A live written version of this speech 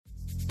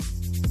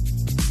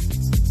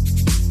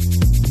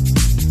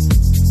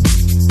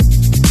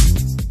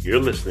You're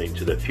listening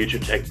to the Future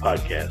Tech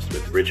Podcast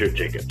with Richard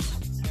Jacobs.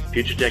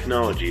 Future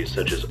technologies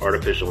such as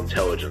artificial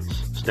intelligence,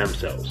 stem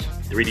cells,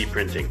 3D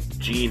printing,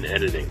 gene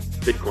editing,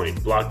 Bitcoin,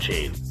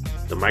 blockchain,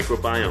 the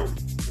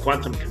microbiome,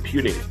 quantum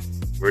computing,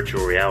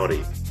 virtual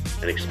reality,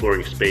 and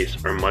exploring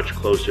space are much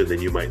closer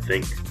than you might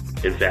think.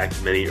 In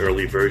fact, many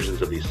early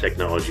versions of these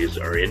technologies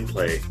are in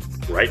play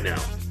right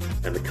now,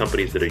 and the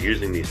companies that are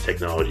using these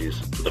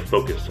technologies are the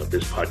focus of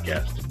this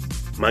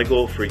podcast. My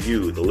goal for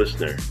you, the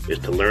listener, is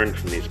to learn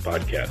from these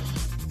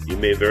podcasts. You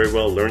may very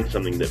well learn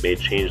something that may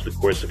change the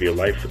course of your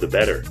life for the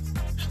better,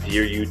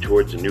 steer you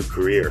towards a new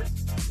career,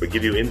 or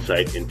give you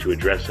insight into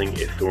addressing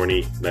a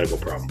thorny medical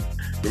problem.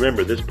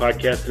 Remember, this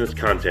podcast and its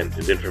content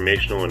is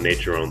informational in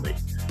nature only.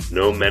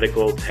 No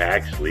medical,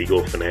 tax,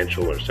 legal,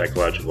 financial, or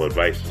psychological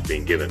advice is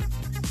being given.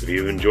 If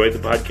you've enjoyed the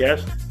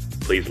podcast,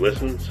 please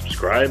listen,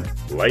 subscribe,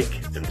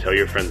 like, and tell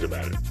your friends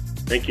about it.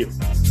 Thank you.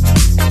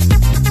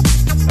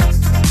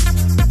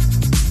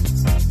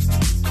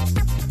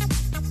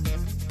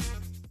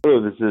 Hello,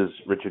 this is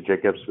Richard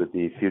Jacobs with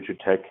the Future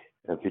Tech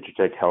and Future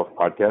Tech Health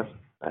podcast.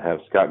 I have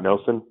Scott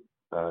Nelson.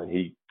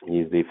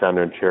 He's the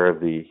founder and chair of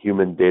the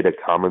Human Data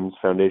Commons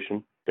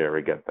Foundation. There,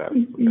 we get that.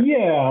 Okay.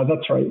 Yeah,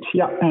 that's right.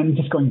 Yeah, and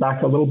just going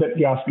back a little bit,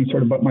 you asked me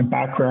sort of about my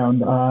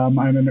background. I'm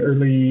an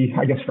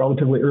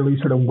relatively early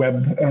sort of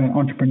web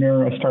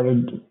entrepreneur. I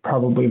started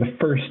probably the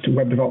first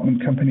web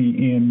development company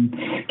in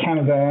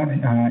Canada,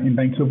 in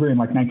Vancouver in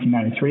like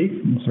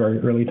 1993. It's very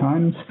early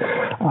times.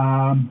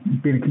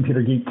 Being a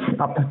computer geek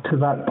up to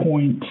that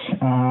point.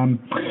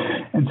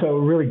 And so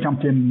really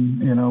jumped in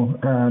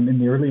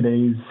the early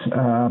days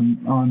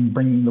on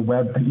bringing the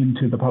web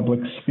into the public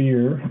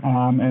sphere.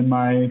 And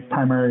my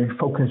primary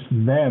focus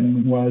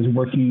then was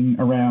working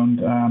around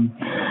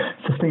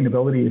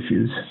sustainability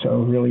issues.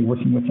 So really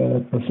working with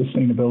the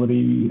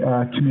sustainability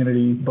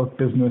community, both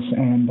business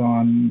and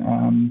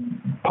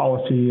on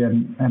policy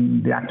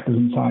and the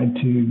activism side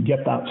to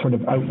get that sort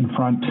of out in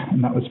front.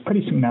 And that was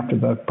pretty soon after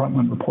the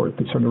Brundtland report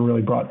that sort of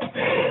really brought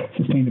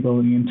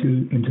sustainability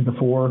into the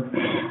fore.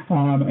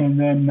 And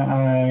then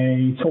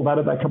I sold out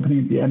of that company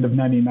at the end of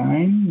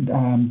 '99,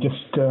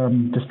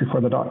 just before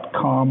the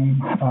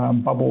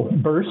 .com bubble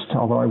burst,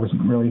 although I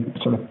wasn't really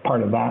sort of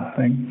part of that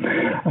thing,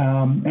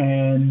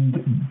 and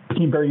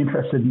became very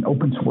interested in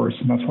open source,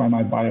 and that's why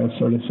my bio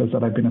sort of says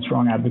that I've been a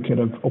strong advocate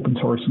of open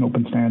source and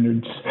open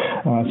standards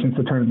since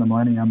the turn of the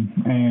millennium,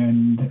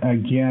 and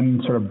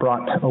again sort of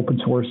brought open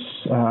source,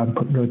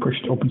 really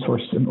pushed open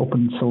source and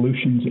open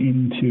solutions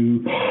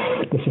into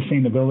the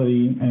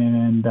sustainability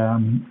and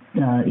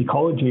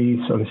ecology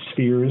sort of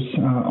spheres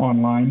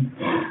online.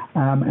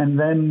 And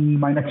then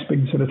my next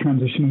big sort of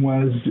transition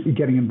was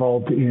getting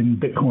involved in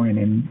Bitcoin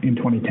in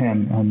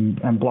 2010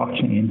 and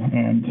blockchain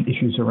and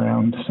issues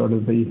around sort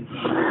of the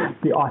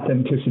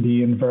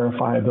authenticity and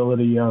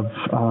verifiability of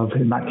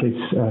in that case,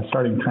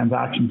 starting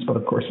transactions, but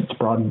of course it's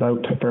broadened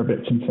out a fair bit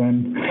since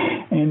then.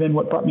 And then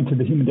what brought me to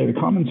the Human Data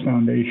Commons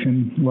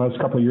Foundation was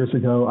a couple of years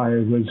ago, I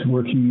was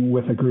working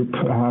with a group,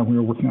 we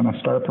were working on a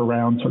startup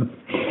around sort of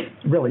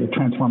really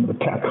transformative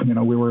tech.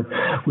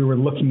 We were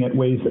looking at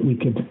ways that we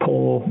could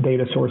pull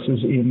data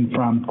sources in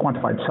from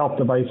quantified self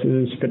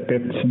devices,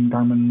 Fitbits and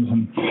Garmins,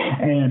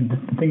 and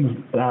things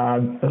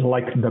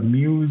like the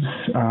Muse,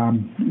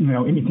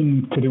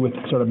 anything to do with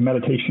sort of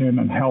meditation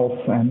and health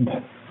and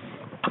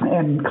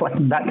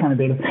collecting that kind of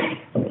data,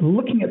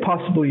 looking at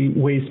possibly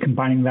ways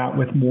combining that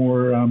with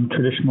more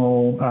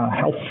traditional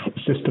health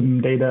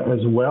system data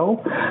as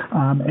well.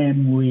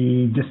 And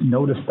we just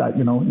noticed that,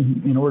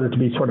 in order to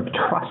be sort of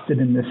trusted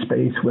in this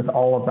space with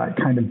all of that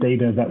kind of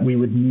data, that we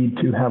would need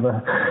to have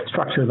a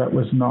structure that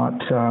was not,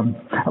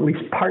 at least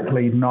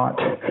partly not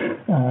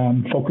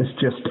focused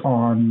just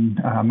on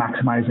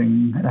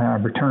maximizing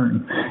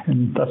return.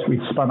 And thus we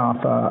spun off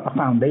a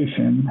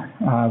foundation,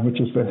 which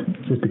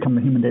has become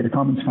the Human Data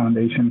Commons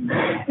Foundation.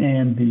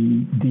 And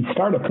the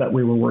startup that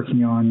we were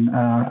working on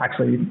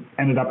actually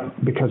ended up,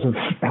 because of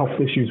health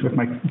issues with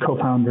my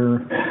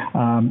co-founder,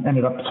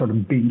 ended up sort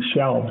of being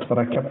shelved, but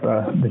I kept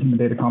the Human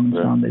Data Commons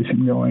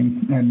Foundation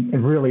going. And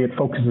it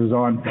focuses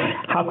on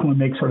how can we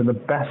make sort of the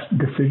best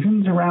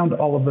decisions around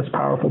all of this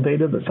powerful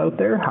data that's out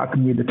there? How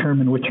can we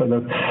determine which are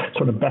the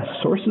sort of best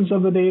sources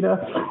of the data?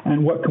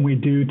 And what can we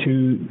do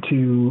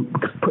to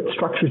put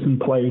structures in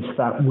place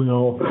that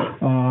will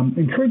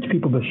encourage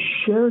people to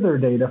share their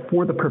data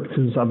for the purposes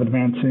of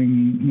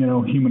advancing,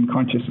 human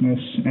consciousness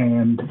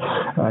and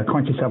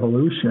conscious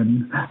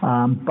evolution,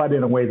 but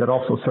in a way that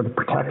also sort of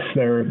protects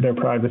their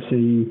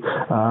privacy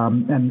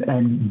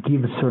and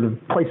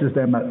places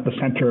them at the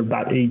center of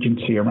that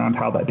agency around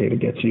how that data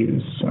gets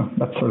used. So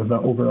that's sort of the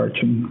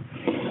overarching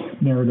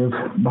narrative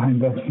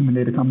behind the Human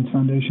Data Commons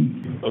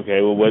Foundation.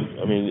 Okay, well,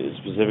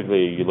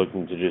 specifically, are you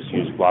looking to just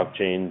use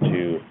blockchain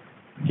to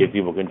give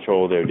people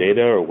control of their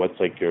data, or what's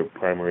like your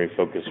primary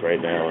focus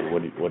right now, and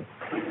what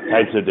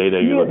types of data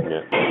you're looking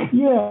at?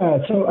 Yeah,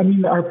 so I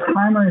mean, our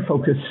primary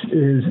focus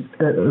is,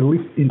 at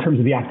least in terms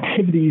of the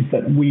activities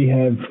that we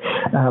have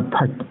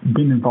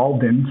been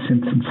involved in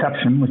since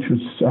inception, which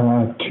was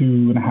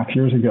 2.5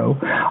 years ago.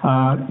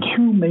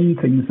 Two main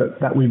things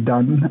that we've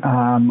done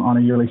on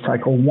a yearly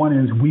cycle. One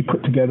is we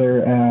put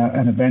together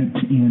an event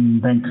in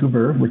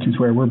Vancouver, which is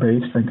where we're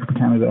based, Vancouver,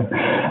 Canada,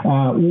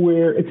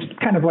 where it's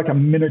kind of like a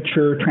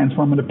miniature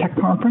transformative tech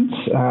conference.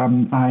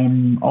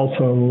 I'm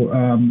also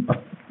a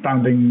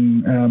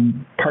founding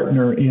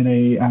partner in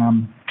a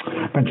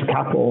venture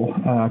capital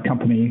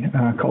company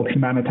called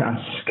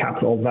Humanitas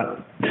Capital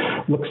that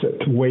looks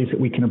at ways that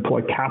we can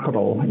employ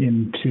capital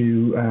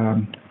into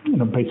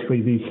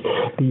basically these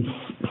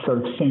sort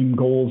of same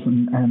goals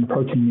and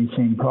approaching these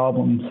same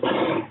problems.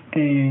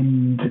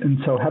 And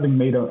so having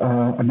made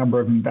a number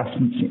of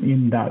investments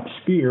in that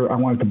sphere, I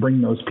wanted to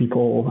bring those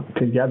people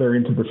together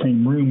into the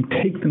same room,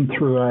 take them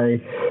through a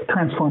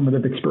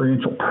transformative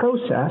experiential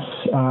process,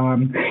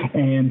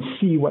 and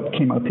see what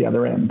came out the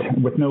other end,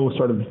 with no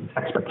sort of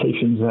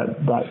expectations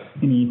that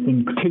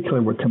anything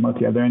particular would come out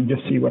the other end.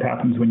 Just see what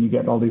happens when you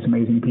get all these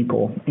amazing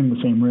people in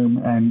the same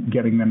room and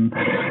getting them,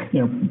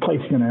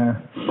 placed in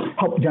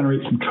help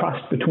generate some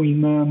trust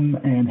between them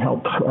and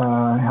help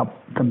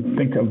them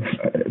think of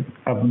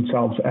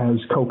themselves as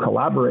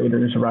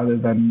co-collaborators rather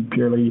than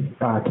purely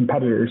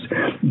competitors.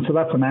 And so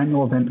that's an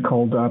annual event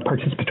called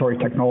Participatory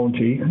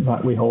Technology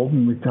that we hold,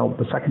 and we've held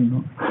the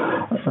second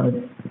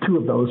two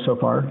of those so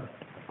far.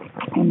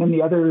 And then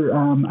the other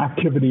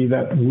activity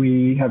that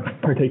we have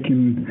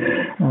taken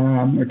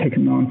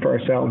on for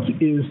ourselves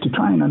is to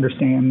try and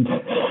understand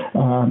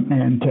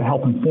and to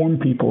help inform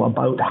people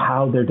about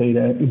how their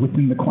data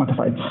within the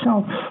quantified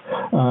self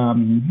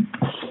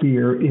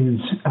sphere is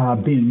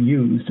being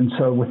used. And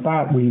so with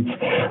that,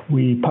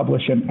 we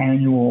publish an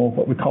annual,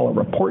 what we call a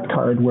report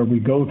card, where we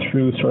go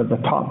through sort of the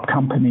top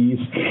companies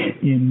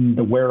in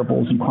the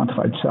wearables and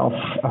quantified self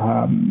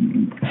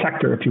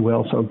sector, if you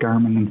will. So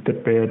Garmin and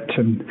Fitbit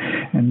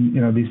and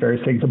these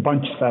various things, a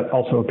bunch that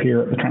also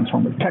appear at the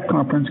Transformative Tech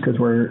Conference because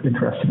we're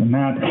interested in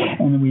that.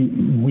 And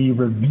then we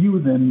review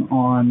them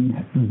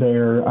on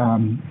their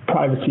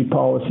privacy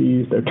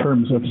policies, their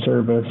terms of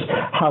service,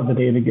 how the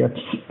data gets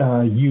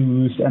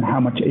used, and how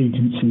much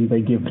agency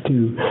they give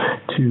to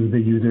the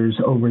users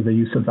over the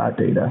use of that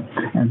data.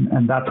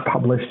 And that's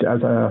published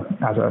as a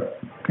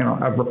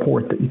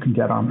report that you can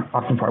get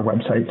off of our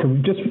website. So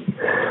we just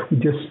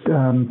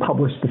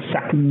published the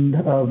second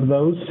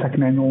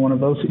annual one of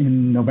those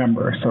in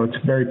November. So it's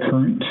very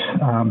current.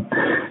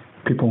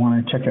 People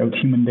want to check out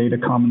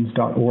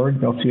humandatacommons.org.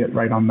 They'll see it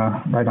right on the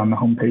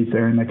homepage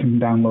there, and they can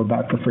download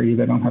that for free.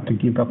 They don't have to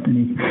give up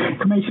any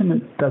information.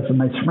 It does a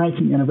nice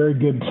ranking and a very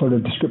good sort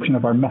of description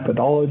of our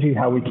methodology,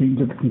 how we came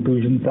to the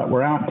conclusions that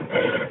we're at,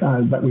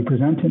 that we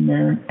present in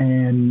there.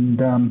 And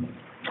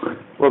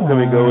well, can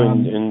we go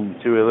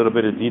into a little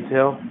bit of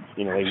detail?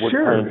 What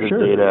kinds of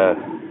data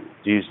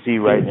do you see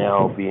right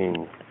now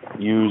being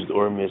used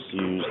or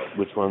misused?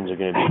 Which ones are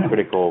going to be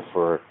critical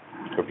for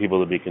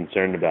people to be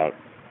concerned about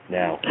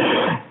now?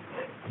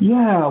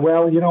 Yeah,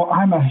 well,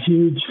 I'm a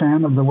huge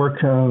fan of the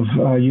work of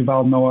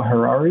Yuval Noah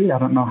Harari. I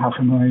don't know how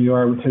familiar you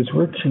are with his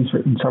work. He's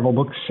written several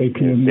books,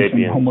 Sapiens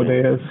and Homo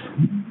Deus.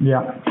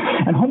 Yeah.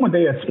 And Homo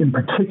Deus in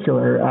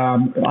particular,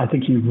 I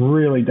think he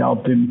really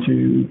delved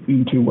into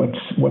what's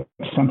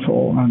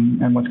central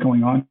and what's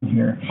going on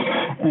here.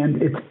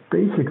 And it's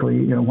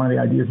basically, one of the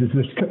ideas is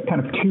this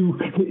kind of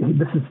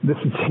this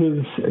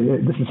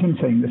is him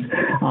saying this,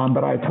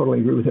 but I totally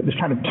agree with it. There's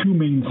kind of two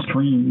main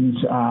streams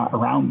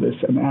around this,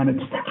 and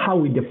it's how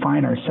we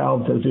define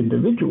ourselves as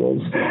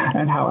individuals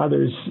and how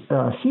others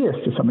see us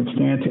to some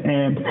extent.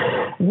 And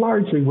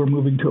largely we're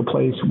moving to a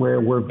place where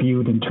we're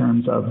viewed in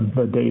terms of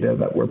the data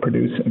that we're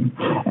producing.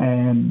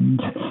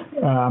 And,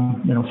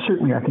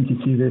 certainly I think you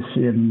see this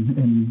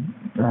in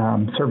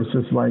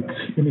services like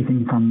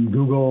anything from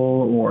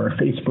Google or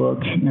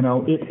Facebook.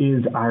 It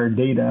is our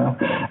data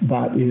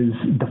that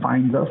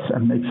defines us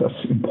and makes us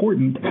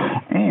important.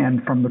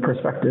 And from the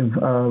perspective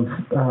of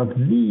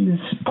these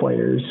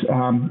players,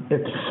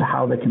 it's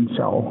how they can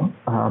sell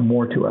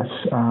more to us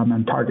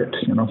and target,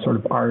 sort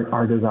of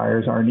our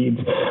desires, our needs.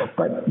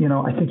 But,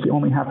 I think you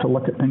only have to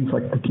look at things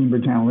like the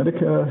Cambridge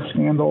Analytica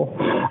scandal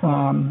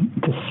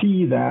to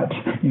see that,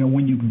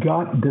 when you've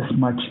got this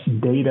much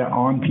data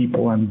on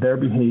people and their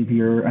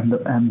behavior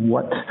and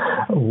what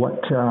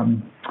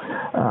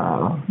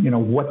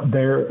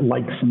their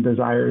likes and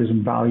desires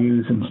and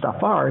values and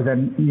stuff are,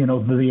 then,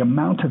 the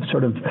amount of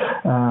sort of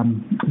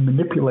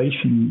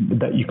manipulation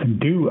that you can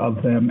do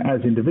of them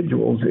as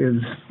individuals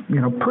is,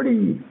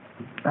 pretty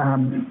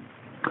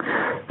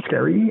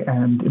scary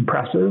and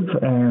impressive.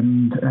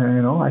 And,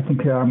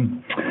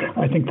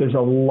 I think there's a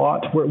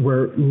lot,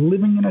 we're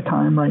living in a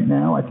time right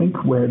now, I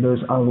think, where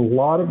there's a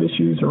lot of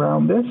issues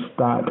around this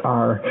that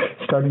are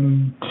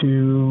starting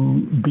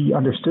to be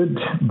understood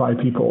by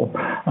people.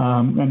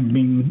 And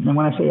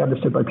when I say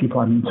understood by people,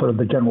 I mean sort of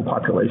the general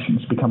population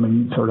is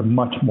becoming sort of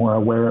much more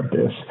aware of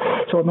this.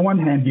 So on the one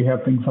hand, you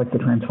have things like the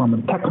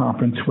Transformative Tech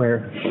Conference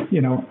where,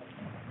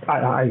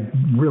 I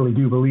really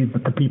do believe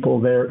that the people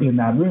there in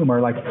that room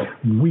are like,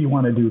 we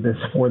want to do this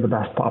for the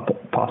best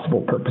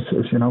possible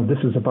purposes. This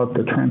is about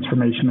the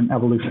transformation and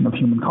evolution of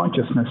human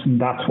consciousness, and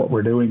that's what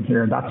we're doing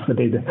here. That's the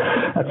data.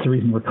 That's the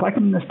reason we're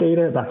collecting this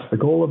data. That's the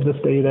goal of this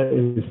data,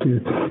 is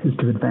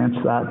to advance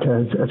that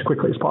as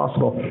quickly as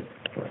possible.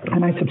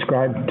 And I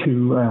subscribe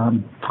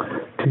to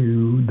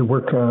the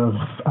work of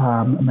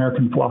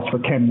American philosopher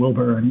Ken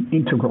Wilber and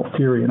integral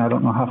theory, and I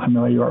don't know how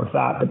familiar you are with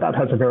that, but that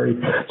has a very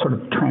sort of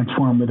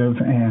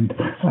transformative and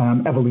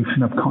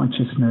evolution of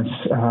consciousness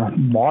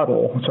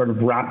model sort of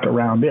wrapped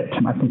around it,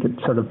 and I think it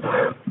sort of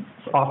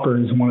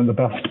offers one of the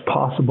best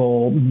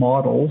possible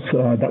models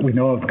that we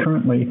know of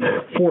currently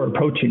for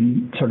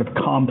approaching sort of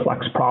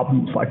complex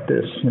problems like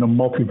this,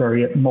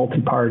 multivariate,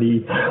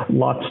 multi-party,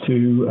 lots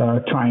to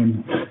try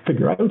and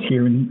figure out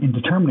here in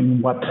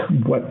determining what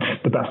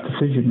the best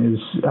decision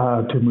is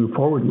to move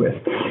forward with.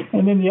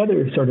 And then the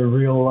other sort of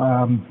real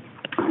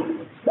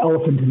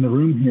elephant in the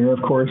room here,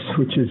 of course,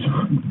 which is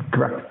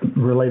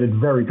related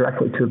very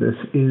directly to this,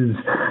 is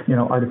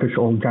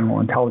artificial general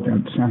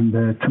intelligence and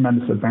the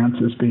tremendous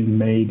advances being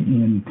made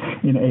in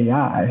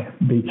AI,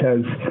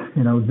 because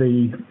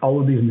all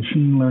of these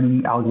machine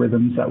learning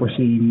algorithms that we're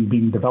seeing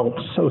being developed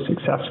so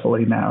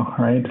successfully now,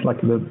 right?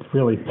 Like the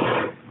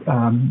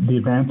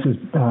advances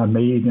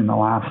made in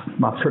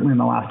certainly in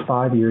the last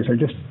 5 years are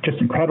just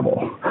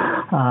incredible,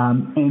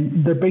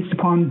 and they're based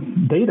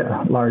upon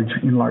data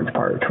in large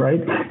part,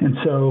 right? And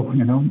so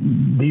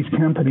these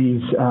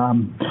companies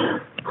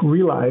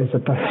realize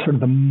that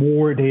the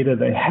more data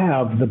they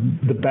have,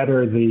 the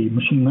better the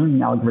machine learning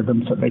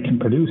algorithms that they can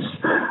produce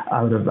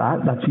out of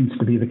that. That seems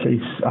to be the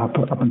case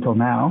up until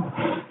now.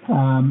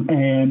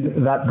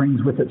 And that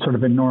brings with it sort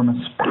of enormous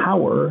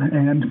power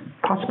and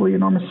possibly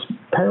enormous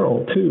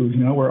peril too.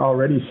 We're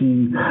already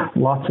seeing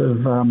lots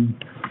of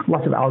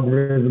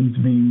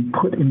algorithms being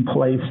put in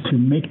place to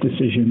make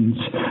decisions,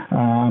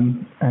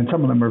 and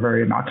some of them are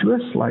very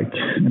innocuous, like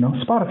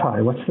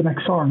Spotify. What's the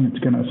next song it's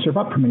going to serve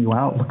up for me?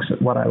 Well, it looks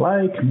at what I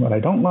like and what I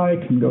don't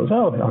like, and goes,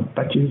 oh, I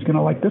bet you he's going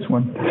to like this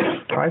one.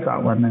 Tries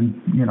that one,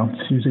 and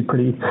it's usually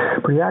pretty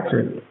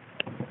accurate.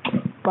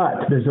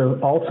 But there's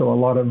also a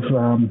lot of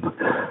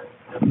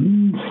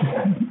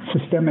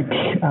systemic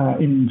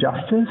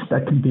injustice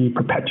that can be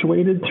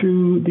perpetuated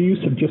through the use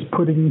of just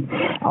putting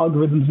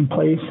algorithms in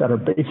place that are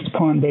based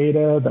upon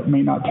data, that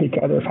may not take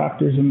other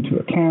factors into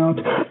account,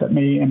 that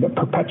may end up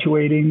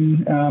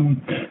perpetuating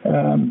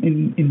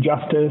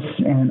injustice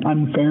and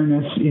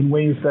unfairness in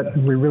ways that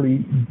we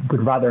really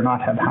would rather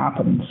not have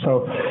happened.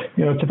 So,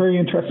 it's a very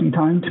interesting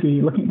time to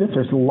be looking at this.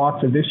 There's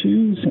lots of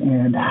issues,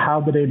 and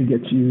how the data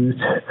gets used,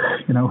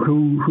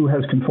 who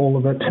has control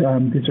of it.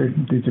 These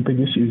are big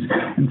issues.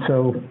 And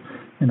so,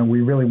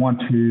 we really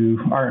want to,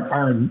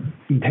 our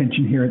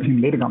intention here at the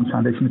Human Data Commons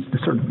Foundation is to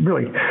sort of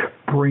really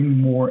bring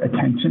more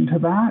attention to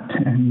that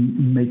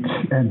and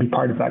be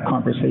part of that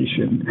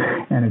conversation.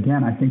 And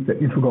again, I think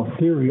that integral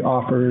theory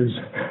offers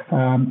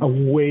a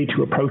way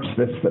to approach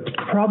this that's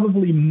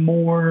probably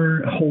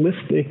more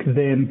holistic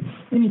than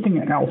anything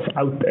else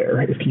out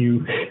there. If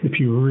you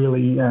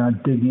really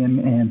dig in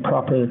and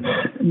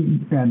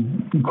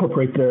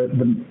incorporate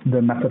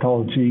the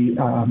methodology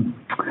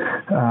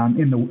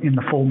in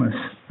the fullness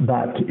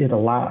that it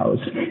allows.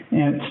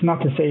 And it's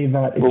not to say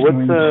that it's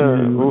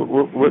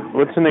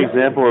what's an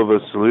example of a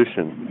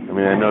solution? I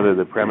mean, I know that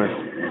the premise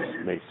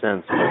makes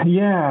sense. But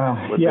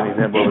what's an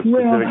example of a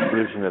specific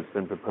solution that's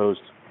been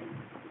proposed?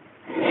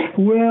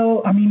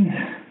 Well, I mean,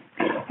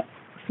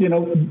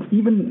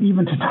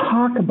 even to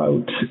talk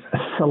about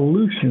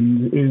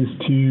solutions is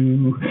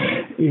to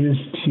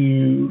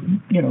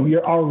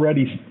you're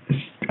already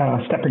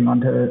stepping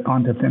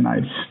onto thin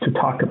ice to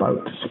talk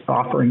about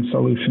offering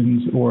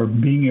solutions or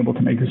being able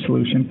to make a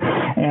solution.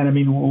 And I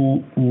mean,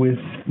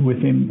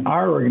 within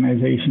our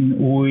organization,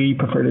 we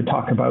prefer to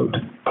talk about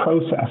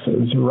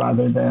processes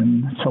rather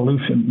than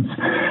solutions.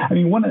 I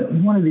mean, one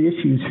of the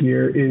issues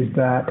here is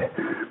that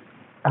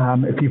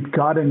if you've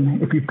got an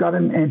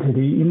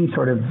entity, any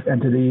sort of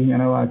entity,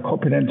 a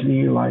corporate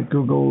entity like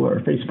Google or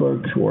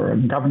Facebook, or a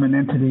government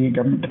entity, a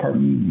government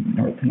department,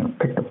 or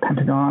pick the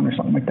Pentagon or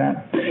something like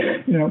that,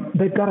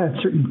 they've got a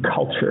certain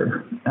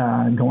culture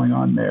going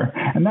on there,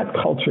 and that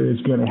culture is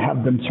going to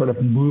have them sort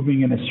of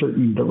moving in a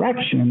certain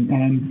direction,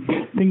 and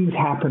things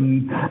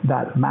happen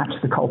that match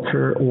the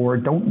culture or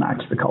don't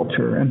match the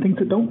culture, and things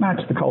that don't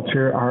match the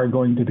culture are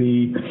going to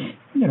be,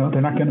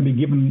 they're not going to be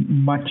given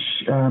much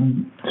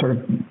sort of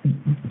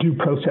due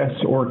process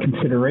or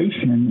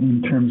consideration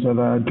in terms of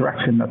a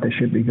direction that they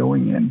should be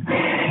going in.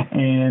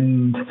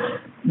 And,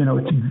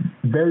 it's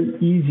very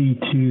easy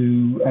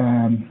to,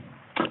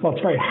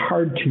 it's very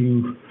hard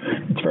to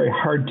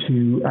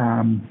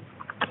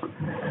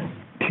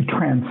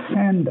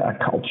transcend a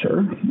culture.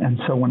 And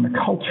so when the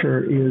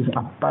culture is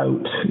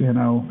about,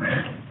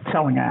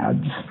 selling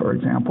ads, for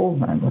example,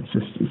 let's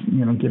just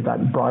give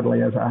that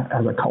broadly as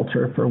a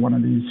culture for one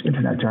of these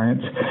internet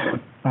giants.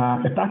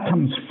 if that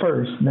comes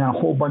first, then a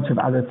whole bunch of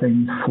other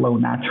things flow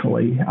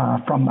naturally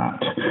from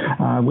that,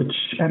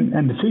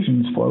 and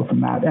decisions flow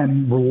from that,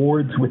 and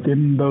rewards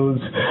within those,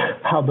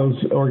 how those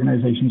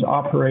organizations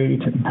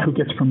operate, and who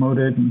gets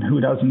promoted and who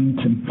doesn't,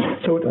 and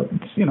so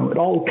it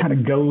all kind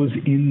of goes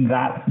in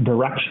that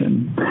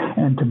direction.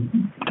 And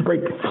to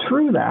break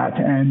through that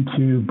and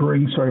to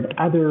bring sort of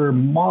other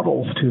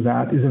models to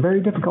that is a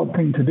very difficult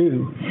thing to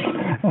do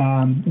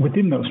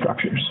within those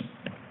structures.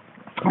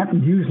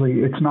 And usually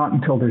it's not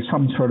until there's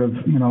some sort of,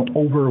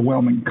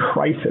 overwhelming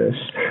crisis,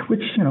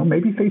 which,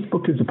 maybe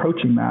Facebook is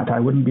approaching that. I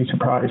wouldn't be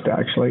surprised,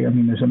 actually. I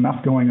mean, there's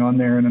enough going on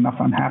there and enough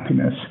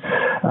unhappiness,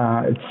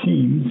 it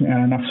seems,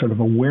 and enough sort of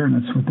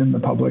awareness within the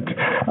public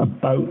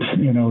about,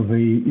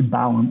 the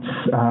imbalance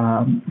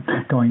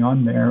going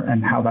on there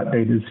and how that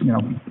data is,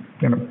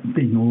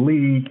 being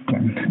leaked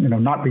and,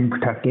 not being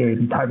protected,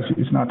 and privacy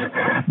is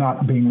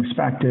not being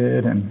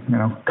respected, and,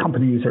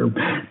 companies are,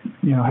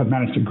 have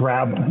managed to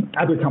grab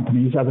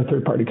other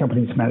third-party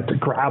companies managed to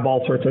grab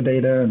all sorts of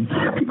data, and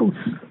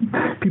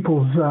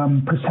people's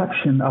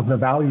perception of the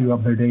value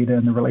of their data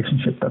and the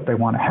relationship that they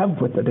want to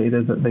have with the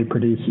data that they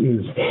produce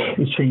is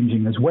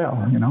changing as well.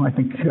 I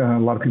think a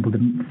lot of people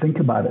didn't think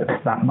about it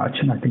that much,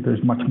 and I think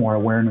there's much more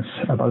awareness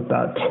about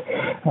that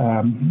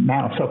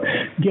now. So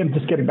again,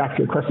 just getting back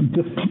to your question,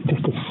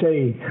 just to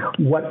say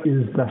what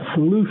is the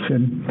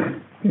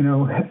solution.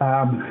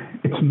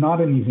 It's not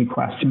an easy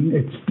question.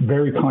 It's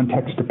very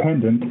context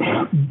dependent,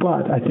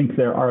 but I think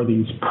there are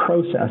these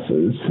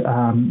processes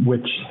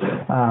which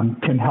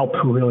can help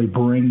to really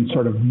bring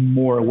sort of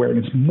more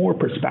awareness, more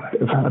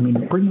perspective. I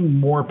mean, bringing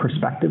more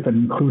perspective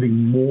and including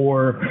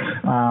more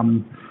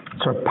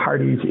sort of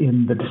parties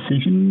in the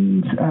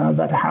decisions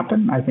that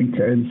happen, I think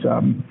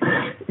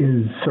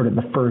is sort of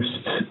the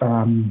first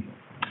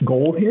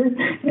goal here.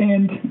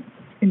 And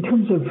in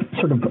terms of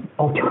sort of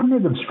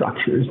alternative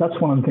structures, that's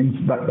one of the things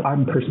that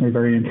I'm personally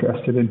very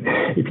interested in.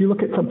 If you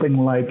look at something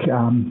like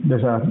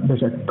there's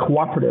a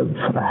cooperative,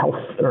 a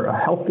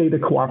health data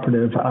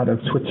cooperative out of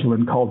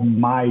Switzerland called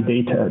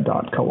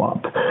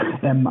MyData.coop,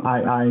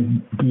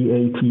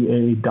 MIIDATA.coop,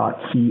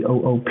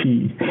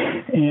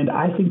 and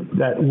I think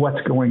that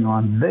what's going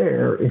on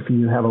there, if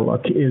you have a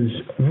look, is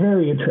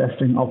very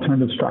interesting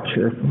alternative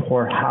structure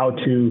for how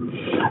to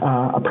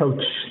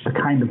approach the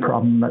kind of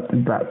problem that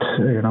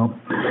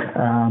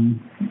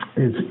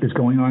is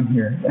going on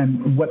here.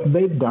 And what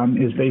they've done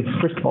is they've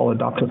first of all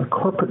adopted a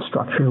corporate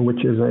structure,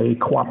 which is a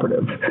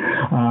cooperative.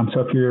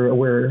 So if you're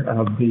aware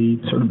of the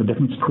sort of the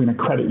difference between a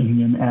credit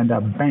union and a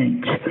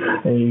bank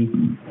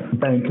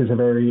is a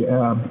very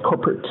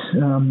corporate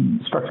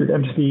structured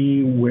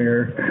entity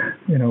where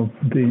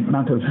the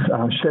amount of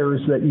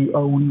shares that you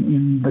own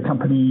in the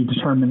company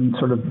determine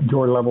sort of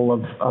your level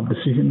of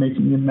decision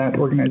making in that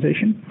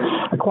organization.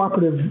 A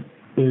cooperative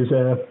is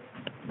a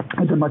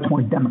much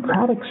more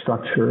democratic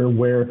structure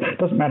where it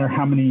doesn't matter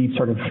how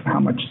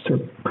much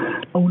sort of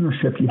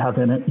ownership you have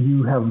in it,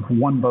 you have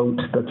one vote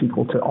that's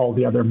equal to all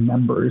the other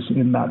members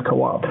in that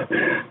co-op.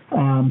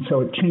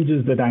 So it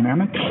changes the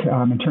dynamic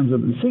in terms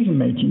of the decision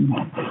making.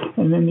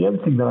 And then the other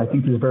thing that I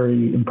think is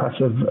very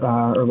impressive,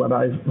 or what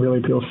really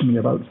appeals to me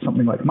about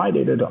something like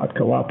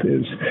MyData.coop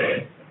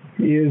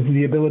is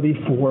the ability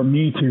for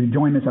me to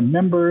join as a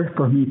member,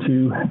 for me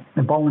to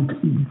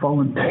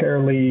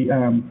voluntarily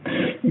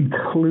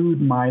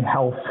include my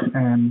health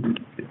and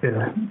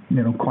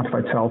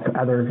quantified self,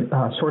 other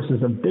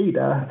sources of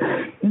data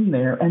in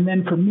there, and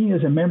then for me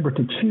as a member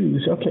to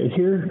choose, okay,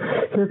 here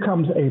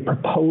comes a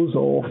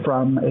proposal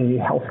from a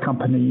health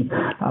company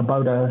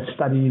about a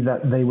study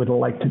that they would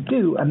like to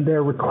do, and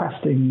they're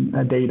requesting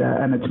data,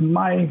 and it's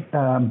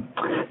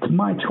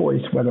my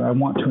choice whether I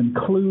want to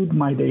include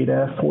my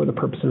data for the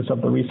purposes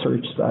of the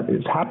research that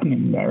is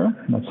happening there.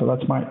 And so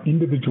that's my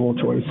individual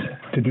choice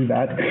to do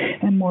that.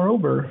 And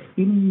moreover,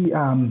 any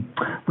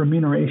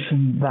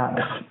remuneration that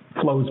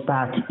flows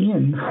back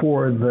in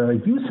for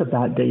the use of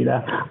that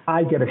data,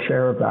 I get a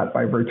share of that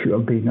by virtue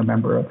of being a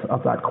member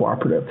of that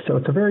cooperative. So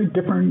it's a very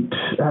different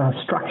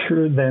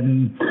structure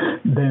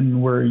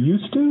than we're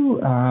used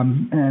to,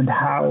 and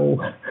how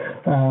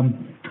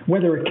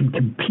whether it can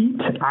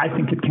compete, I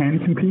think it can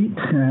compete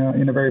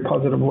in a very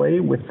positive way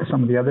with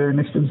some of the other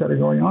initiatives that are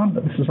going on.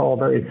 But this is all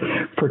very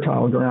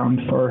fertile ground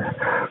for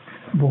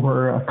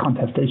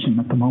contestation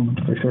at the moment,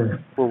 for sure.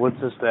 Well, what's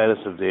the status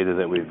of data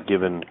that we've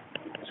given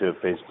to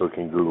Facebook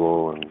and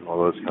Google and all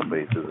those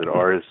companies? Is it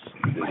ours?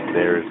 Is it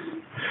theirs?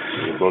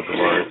 Is it both of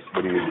ours?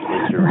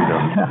 What's your read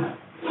on?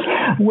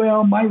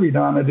 Well, my read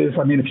on it is,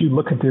 I mean, if you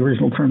look at the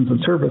original terms of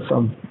service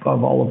of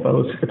all of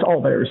those, it's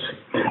all theirs,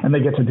 and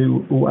they get to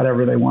do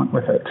whatever they want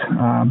with it.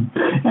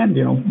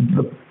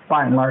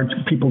 By and large,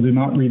 people do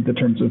not read the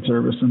terms of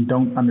service and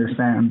don't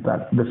understand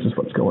that this is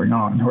what's going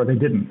on, or they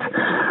didn't.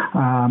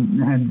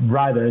 And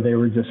rather, they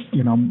were just,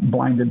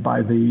 blinded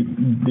by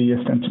the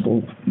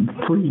ostensible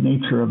free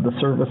nature of the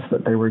service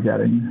that they were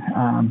getting.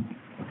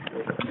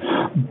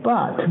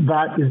 But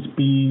that is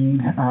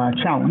being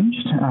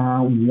challenged.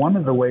 One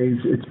of the ways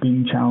it's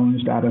being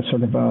challenged at a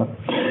sort of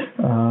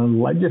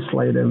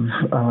legislative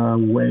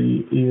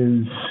way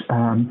is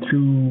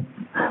through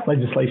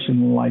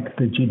legislation like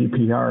the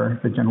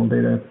GDPR, the General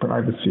Data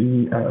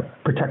Privacy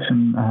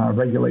Protection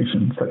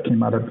Regulations that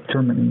came out of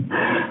Germany.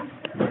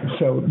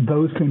 So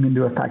those came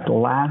into effect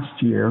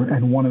last year,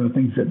 and one of the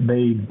things that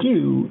they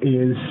do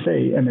is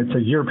say, and it's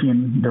a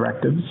European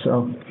directive,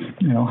 so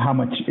how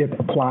much it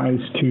applies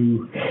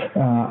to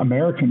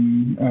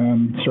American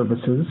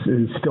services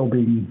is still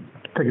being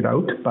figured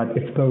out. But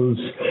if those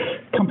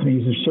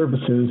companies or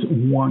services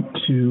want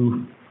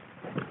to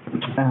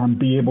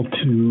be able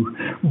to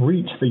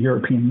reach the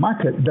European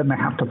market, then they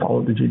have to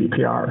follow the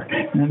GDPR.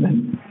 And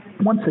then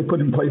once they put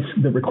in place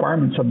the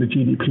requirements of the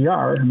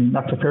GDPR,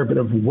 that's a fair bit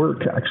of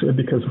work, actually,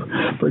 because,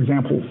 for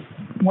example,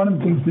 one of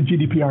the things the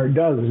GDPR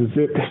does is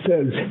it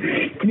says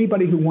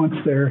anybody who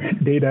wants their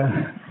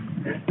data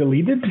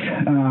deleted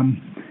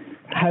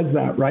has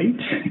that right,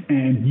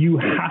 and you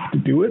have to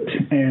do it,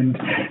 and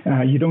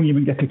you don't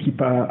even get to keep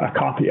a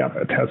copy of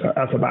it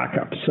as a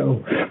backup.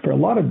 So for a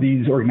lot of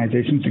these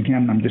organizations,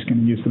 again, I'm just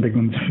going to use the big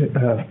ones,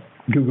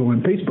 Google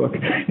and Facebook,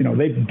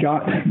 they've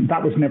got,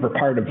 that was never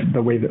part of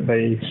the way that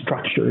they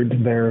structured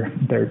their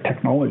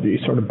technology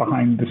sort of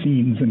behind the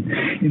scenes and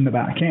in the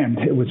back end.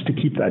 It was to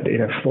keep that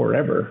data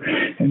forever.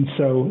 And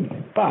so,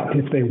 but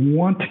if they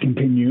want to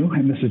continue,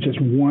 and this is just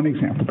one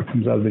example that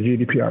comes out of the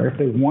GDPR, if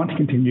they want to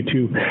continue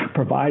to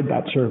provide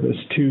that service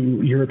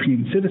to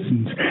European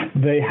citizens,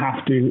 they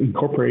have to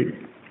incorporate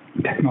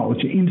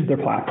technology into their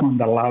platform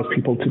that allows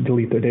people to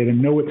delete their data,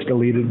 know it's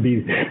deleted,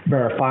 be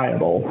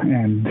verifiable,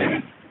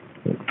 and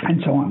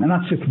so on. And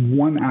that's just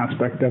one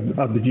aspect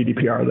of the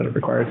GDPR that it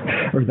requires,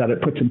 or that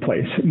it puts in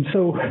place. And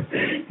so,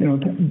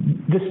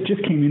 this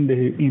just came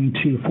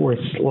into force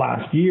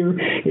last year.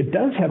 It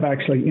does have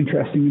actually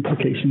interesting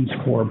implications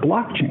for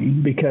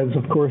blockchain, because,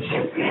 of course,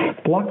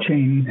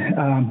 blockchain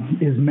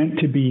is meant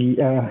to be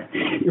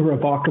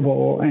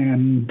irrevocable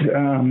and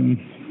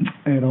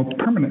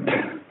permanent.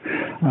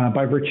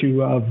 By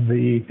virtue of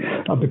the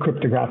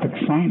cryptographic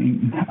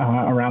signing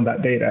around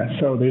that data.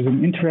 So there's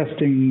an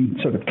interesting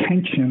sort of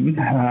tension,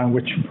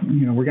 which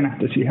we're going to have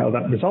to see how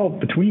that resolves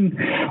between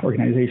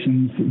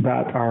organizations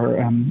that are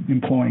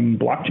employing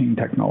blockchain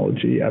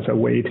technology as a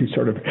way to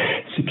sort of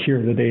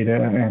secure the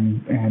data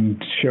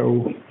and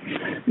show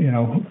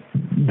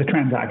the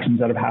transactions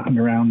that have happened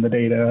around the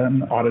data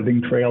and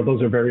auditing trail.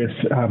 Those are various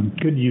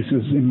good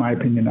uses, in my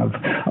opinion, of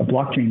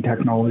blockchain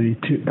technology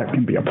that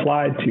can be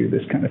applied to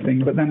this kind of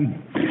thing. But then,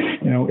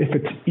 if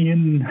it's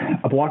in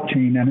a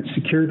blockchain and it's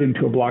secured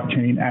into a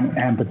blockchain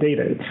and the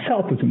data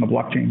itself is in the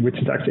blockchain, which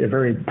is actually a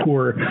very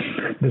poor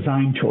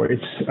design choice,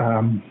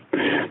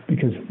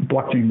 because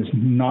blockchain is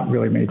not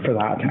really made for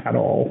that at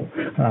all.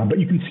 But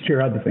you can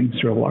secure other things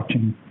through a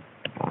blockchain.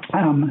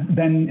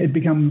 Then it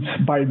becomes,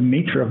 by the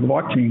nature of the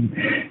blockchain,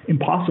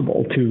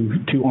 impossible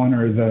to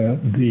honor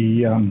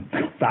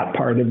that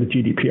part of the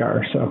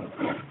GDPR. So,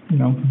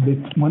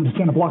 once it's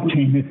in a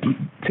blockchain,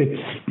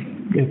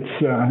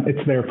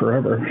 it's there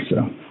forever.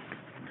 So,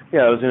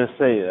 yeah, I was going to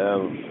say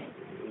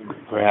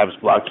perhaps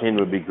blockchain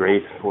would be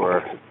great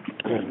for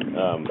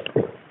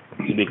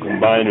to be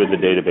combined with the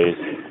database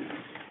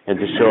and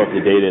to show if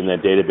the data in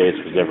that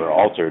database was ever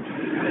altered.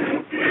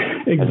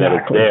 Exactly. And that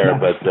it's there,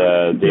 but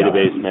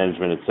database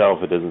management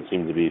itself, it doesn't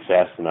seem to be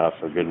fast enough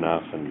or good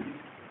enough. And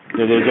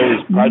there's all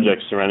these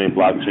projects surrounding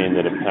blockchain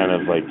that have kind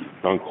of like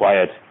gone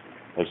quiet.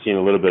 I've seen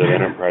a little bit of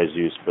enterprise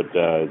use, but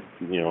they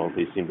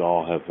seem to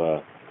all have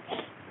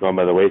gone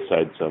by the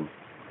wayside. So, do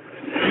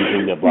you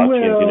think that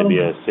blockchain is going to be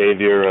a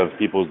savior of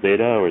people's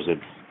data, or is it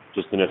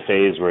just in a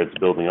phase where it's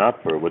building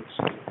up, or what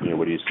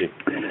do you see?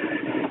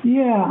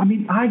 Yeah,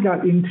 I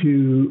got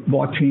into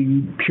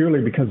blockchain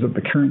purely because of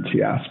the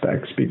currency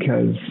aspects,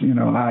 because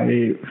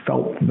I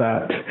felt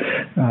that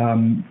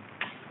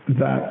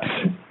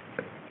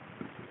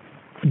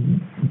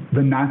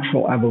the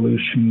natural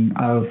evolution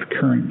of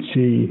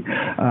currency,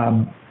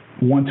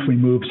 once we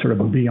move sort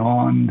of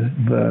beyond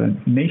the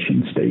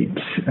nation state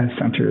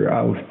center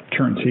of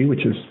currency,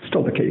 which is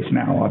still the case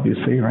now,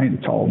 obviously, right?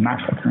 It's all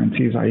national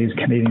currencies. I use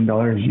Canadian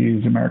dollars, you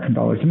use American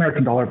dollars.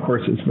 American dollar, of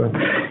course, is the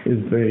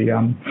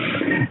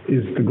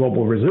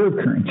global reserve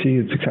currency.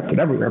 It's accepted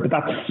everywhere, but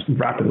that's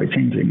rapidly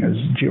changing as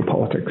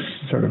geopolitics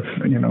sort of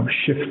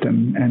shift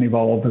and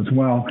evolve as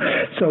well.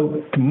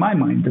 So, to my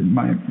mind,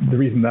 the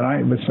reason that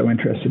I was so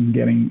interested in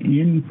getting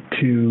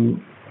into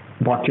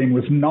blockchain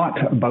was not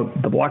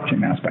about the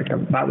blockchain aspect.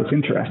 That was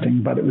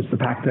interesting, but it was the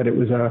fact that it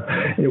was a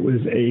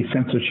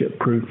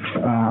censorship-proof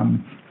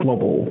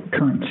global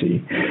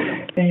currency.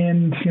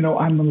 And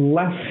I'm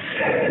less,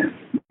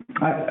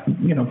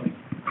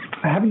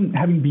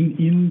 having been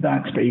in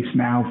that space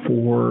now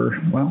for,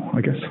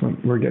 I guess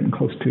we're getting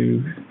close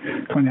to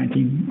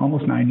 2019,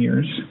 almost 9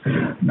 years.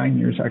 9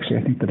 years, actually.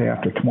 I think the day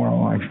after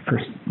tomorrow I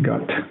first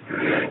got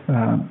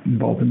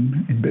involved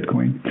in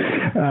Bitcoin.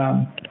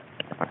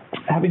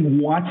 Having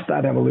watched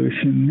that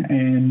evolution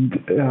and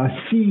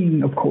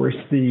seeing, of course,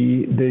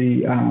 the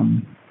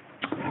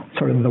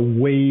sort of the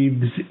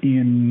waves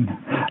in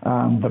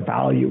the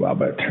value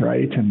of it,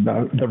 right? And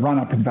the run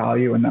up in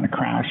value and then a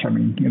crash. I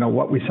mean,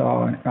 what we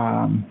saw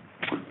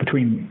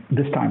between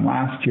this time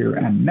last year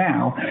and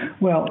now,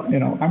 well,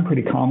 I'm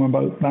pretty calm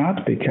about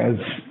that because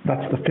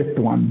that's the fifth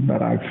one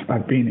that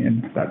I've been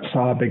in that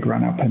saw a big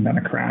run up and then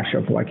a crash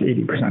of like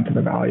 80% of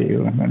the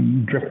value and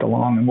then drift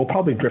along. And we'll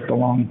probably drift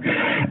along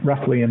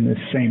roughly in this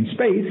same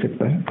space if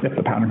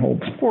the pattern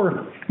holds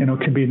for, it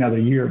could be another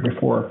year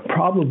before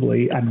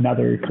probably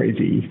another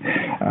crazy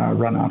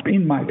run up,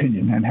 in my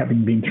opinion, and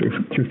having been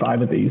through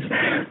 5 of these.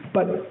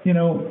 But,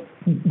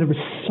 there was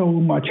so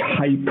much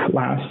hype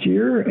last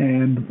year,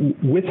 and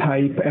with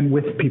hype and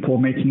with people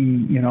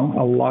making,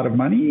 a lot of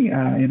money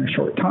in a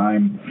short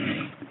time,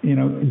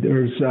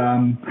 there's,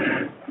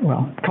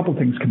 a couple of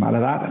things come out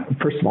of that.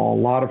 First of all,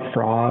 a lot of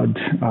fraud,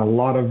 a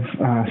lot of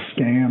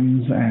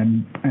scams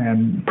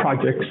and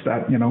projects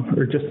that,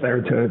 are just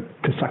there to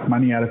suck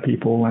money out of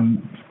people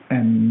and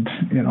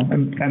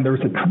there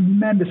was a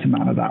tremendous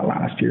amount of that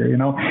last year.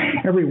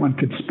 Everyone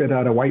could spit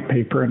out a white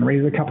paper and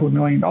raise a couple of $1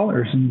 million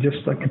in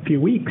just like a few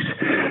weeks.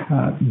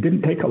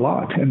 Didn't take a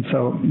lot. And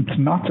so it's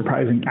not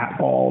surprising at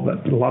all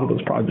that a lot of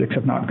those projects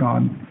have not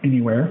gone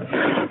anywhere.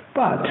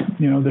 But,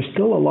 there's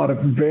still a lot of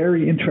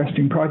very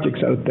interesting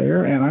projects out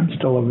there. And I'm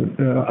still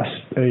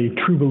a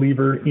true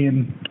believer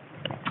in,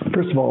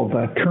 first of all,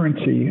 the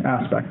currency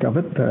aspect of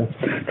it, the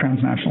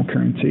transnational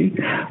currency.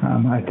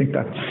 I think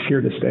that's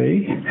here to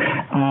stay.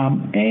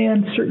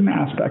 And certain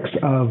aspects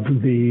of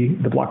the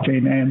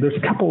blockchain. And there's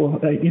a couple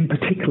in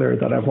particular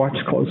that I've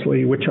watched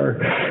closely, which are,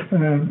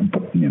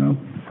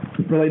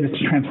 related to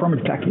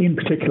transformative tech, in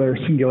particular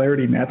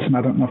singularity nets. And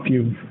I don't know if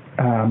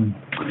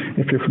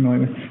you're familiar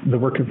with the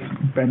work of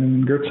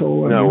Ben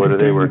Goertzel. No, what do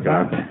they work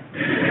on?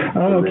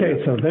 Oh,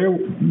 okay, so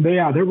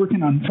they're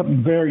working on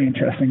something very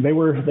interesting. They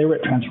were at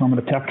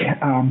Transformative Tech.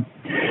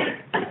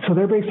 So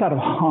they're based out of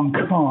Hong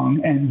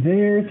Kong, and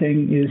their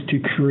thing is to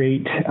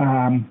create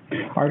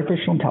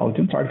artificial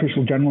intelligence,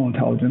 artificial general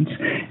intelligence,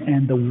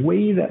 and the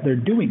way that they're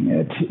doing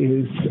it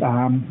is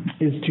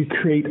to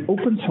create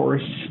open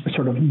source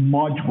sort of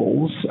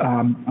modules,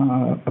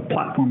 a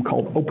platform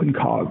called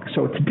OpenCog.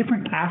 So it's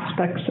different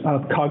aspects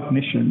of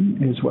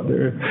cognition is what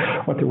they're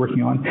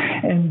working on,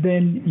 and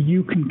then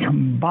you can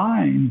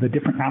combine the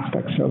different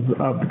aspects of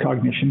the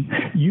cognition,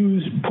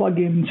 plug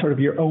in sort of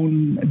your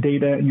own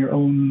data and your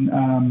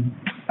own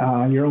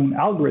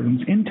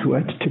algorithms into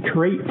it to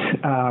create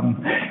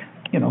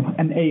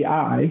an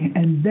AI,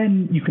 and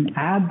then you can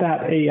add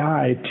that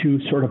AI to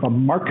sort of a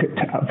market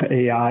of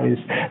AIs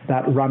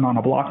that run on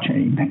a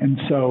blockchain. And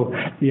so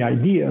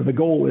the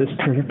goal is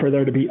for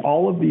there to be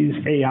all of these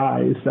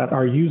AIs that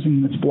are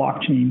using this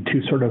blockchain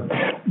to sort of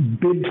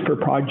bid for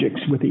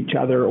projects with each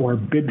other or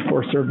bid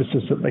for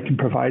services that they can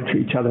provide to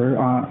each other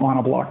on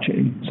a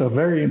blockchain. So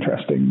very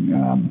interesting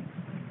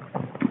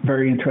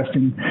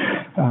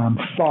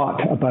thought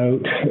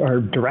about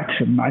our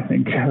direction, I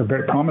think, a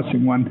very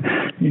promising one,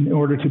 in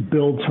order to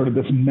build sort of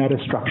this meta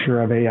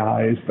structure of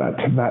AIs that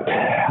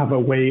have a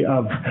way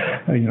of,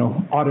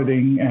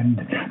 auditing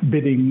and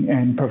bidding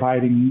and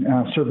providing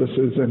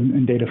services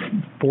and data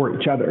for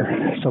each other.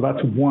 So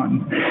that's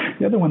one.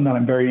 The other one that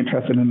I'm very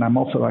interested in, I'm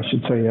also, I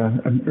should say,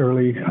 an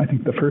early, I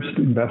think the first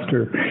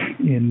investor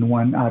in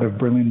one out of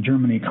Berlin,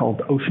 Germany,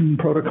 called Ocean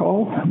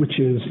Protocol, which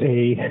is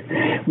a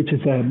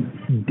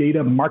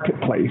data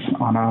marketplace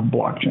on a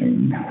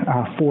blockchain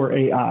for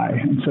AI.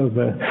 And so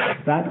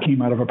that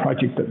came out of a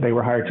project that they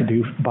were hired to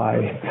do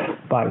by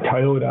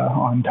Toyota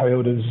on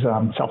Toyota's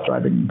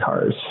self-driving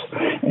cars.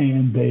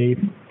 And they,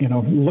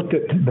 looked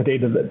at the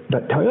data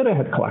that Toyota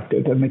had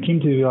collected, and they came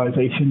to the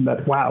realization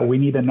that, wow, we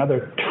need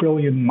another 1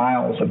 trillion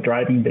miles of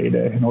driving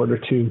data in order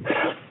to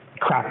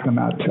crack them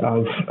out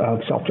of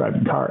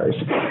self-driving cars.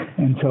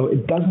 And so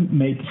it doesn't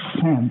make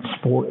sense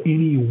for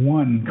any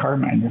one car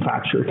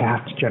manufacturer to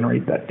have to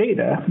generate that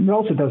data. It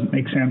also doesn't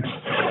make sense,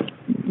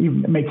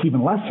 it makes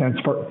even less sense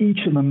for each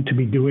of them to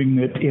be doing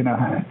it in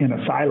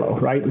a silo,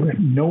 right?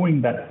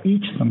 Knowing that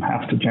each of them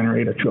has to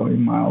generate 1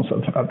 trillion miles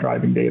of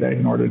driving data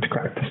in order to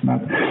crack this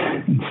nut.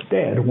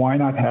 Instead, why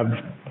not have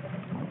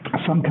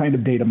some kind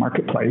of data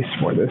marketplace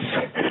for this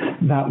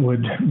that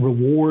would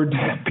reward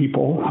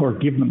people or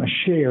give them a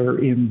share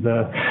in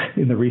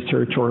the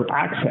research or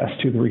access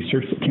to the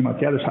research that came out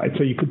the other side.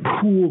 So you could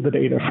pool the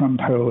data from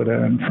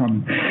Toyota and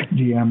from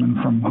GM and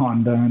from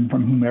Honda and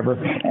from whomever,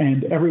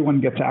 and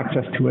everyone gets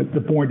access to it.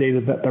 The more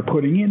data that they're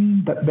putting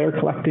in, that they're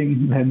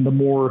collecting, then the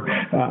more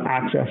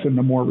access and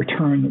the more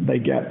return that they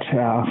get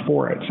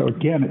for it. So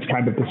again, it's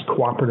kind of this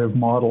cooperative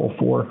model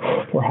for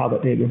how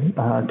that data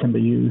can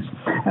be used.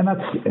 And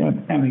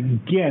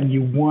again,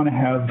 you want to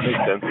have...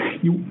 Makes sense.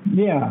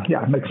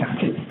 Yeah, makes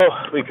sense. Well,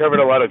 we covered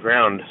a lot of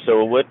ground.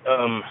 So what,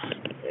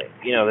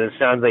 it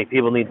sounds like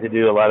people need to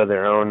do a lot of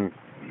their own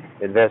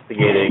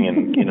investigating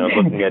and,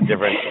 looking at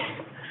different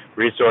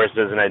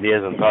resources and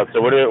ideas and thoughts.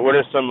 So what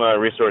are some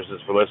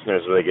resources for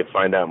listeners where they could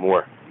find out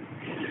more?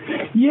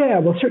 Yeah,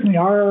 well, certainly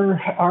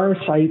our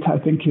site, I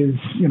think, is,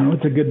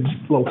 it's a good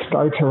little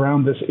start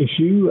around this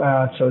issue.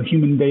 So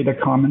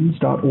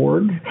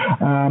humandatacommons.org.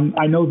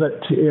 I know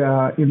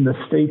that in the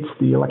States,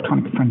 the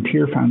Electronic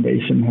Frontier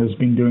Foundation has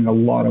been doing a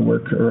lot of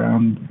work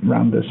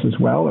around this as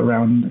well,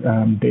 around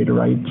data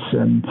rights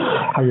and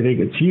how your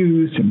data gets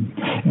used.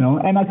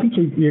 And I think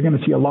you're going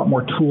to see a lot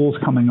more tools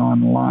coming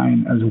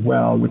online as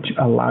well, which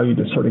allow you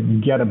to sort of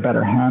get a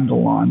better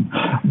handle on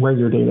where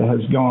your data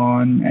has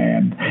gone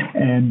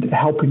and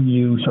helping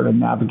you sort of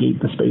navigate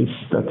the space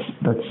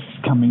that's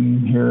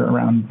coming here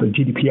around the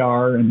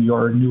GDPR and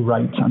your new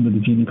rights under the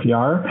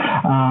GDPR.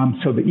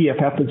 So the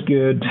EFF is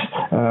good.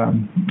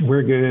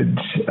 We're good.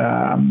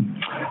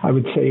 I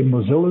would say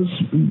Mozilla's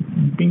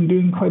been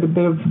doing quite a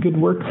bit of good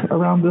work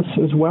around this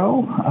as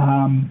well.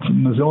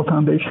 Mozilla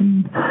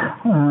Foundation.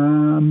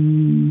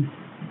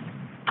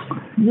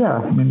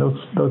 Yeah, I mean those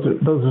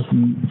are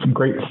some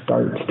great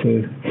starts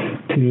to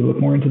look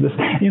more into this.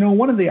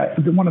 One of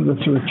the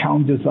sort of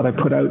challenges that I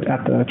put out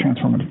at the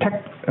Transformative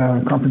Tech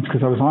conference,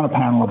 because I was on a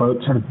panel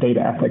about sort of data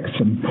ethics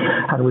and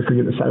how do we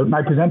figure this out, and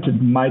I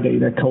presented my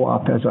data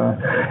co-op as a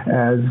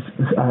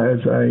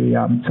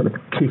sort of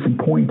case in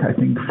point, I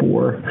think,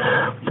 for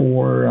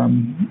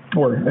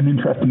or an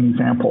interesting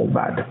example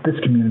that this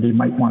community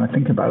might want to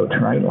think about,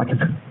 right? Like, if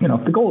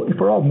the goal, if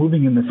we're all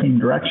moving in the same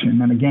direction,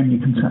 then again, you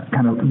can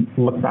kind of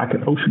look back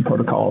at Ocean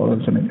Protocol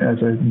as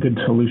a good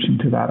solution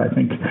to that, I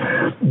think.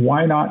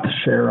 Why not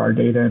share our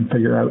data and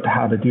figure out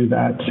how to do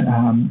that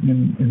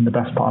in the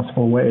best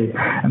possible way?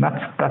 And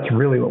that's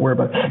really what we're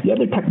about. The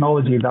other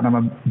technology that I'm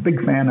a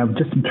big fan of,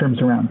 just in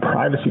terms around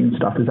privacy and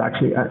stuff, is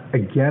actually,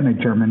 again, a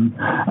German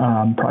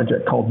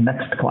project called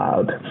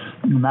Nextcloud.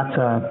 And that's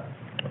a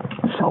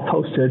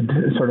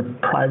self-hosted, sort of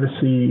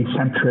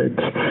privacy-centric,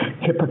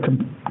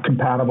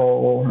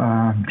 HIPAA-compatible,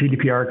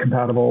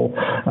 GDPR-compatible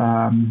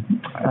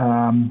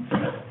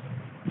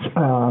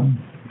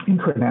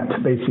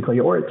intranet, basically,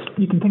 or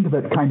you can think of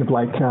it kind of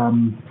like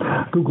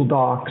Google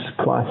Docs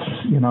plus,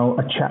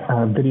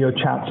 a video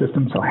chat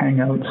system, so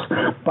Hangouts,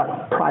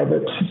 but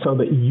private, so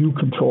that you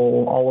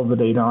control all of the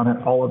data on it,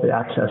 all of the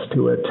access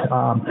to it,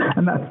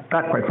 and that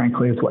quite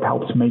frankly is what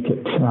helps make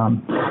it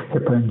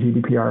HIPAA and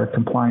GDPR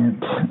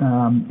compliant.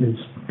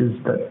 Is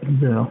that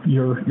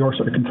you're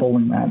sort of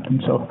controlling that,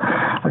 and so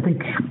I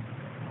think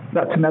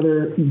that's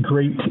another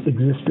great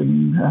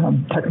existing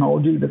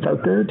technology that's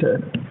out there to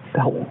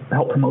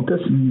help promote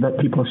this, and that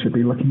people should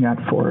be looking at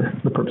for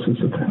the purposes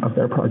of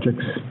their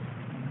projects.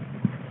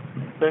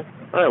 Okay.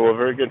 All right. Well,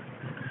 very good.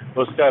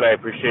 Well, Scott, I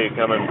appreciate you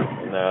coming.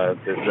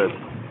 There's a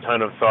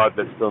ton of thought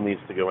that still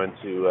needs to go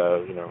into,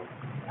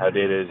 how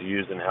data is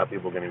used and how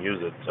people are going to use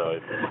it. So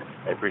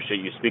I appreciate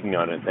you speaking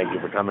on it. Thank you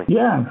for coming.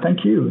 Yeah,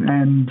 thank you.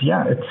 And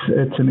yeah,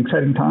 it's an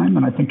exciting time,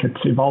 and I think it's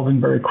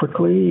evolving very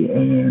quickly,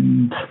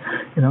 and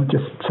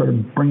just sort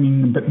of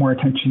bringing a bit more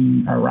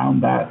attention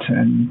around that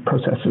and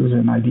processes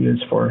and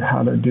ideas for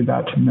how to do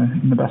that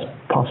in the best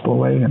possible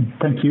way. And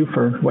thank you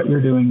for what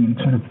you're doing and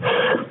sort of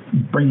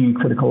bringing a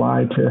critical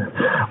eye to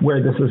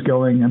where this is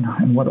going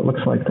and what it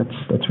looks like.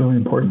 That's really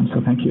important.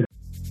 So thank you.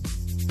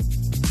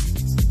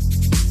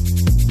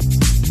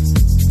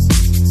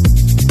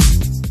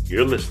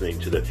 You're listening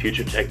to the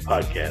Future Tech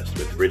Podcast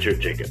with Richard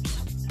Jacobs.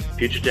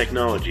 Future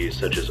technologies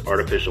such as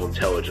artificial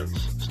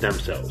intelligence, stem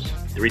cells,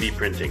 3D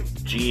printing,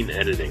 gene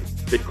editing,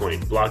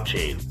 Bitcoin,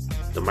 blockchain,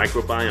 the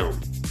microbiome,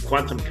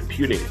 quantum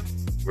computing,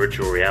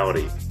 virtual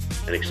reality,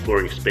 and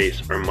exploring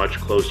space are much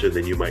closer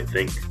than you might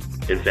think.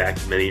 In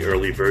fact, many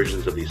early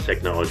versions of these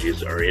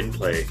technologies are in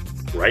play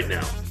right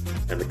now,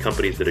 and the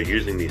companies that are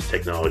using these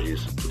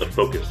technologies are the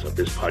focus of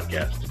this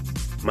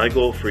podcast. My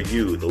goal for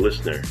you, the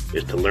listener,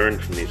 is to learn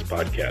from these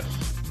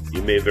podcasts.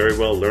 You may very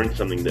well learn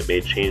something that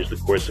may change the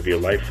course of your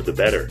life for the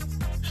better,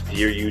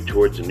 steer you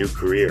towards a new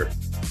career,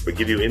 or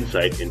give you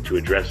insight into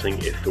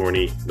addressing a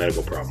thorny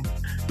medical problem.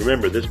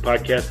 Remember, this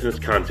podcast and its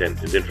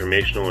content is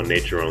informational in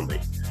nature only.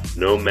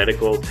 No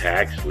medical,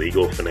 tax,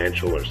 legal,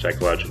 financial, or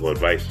psychological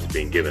advice is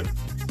being given.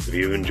 If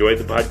you've enjoyed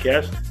the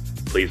podcast,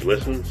 please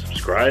listen,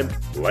 subscribe,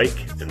 like,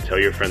 and tell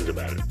your friends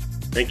about it.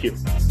 Thank you.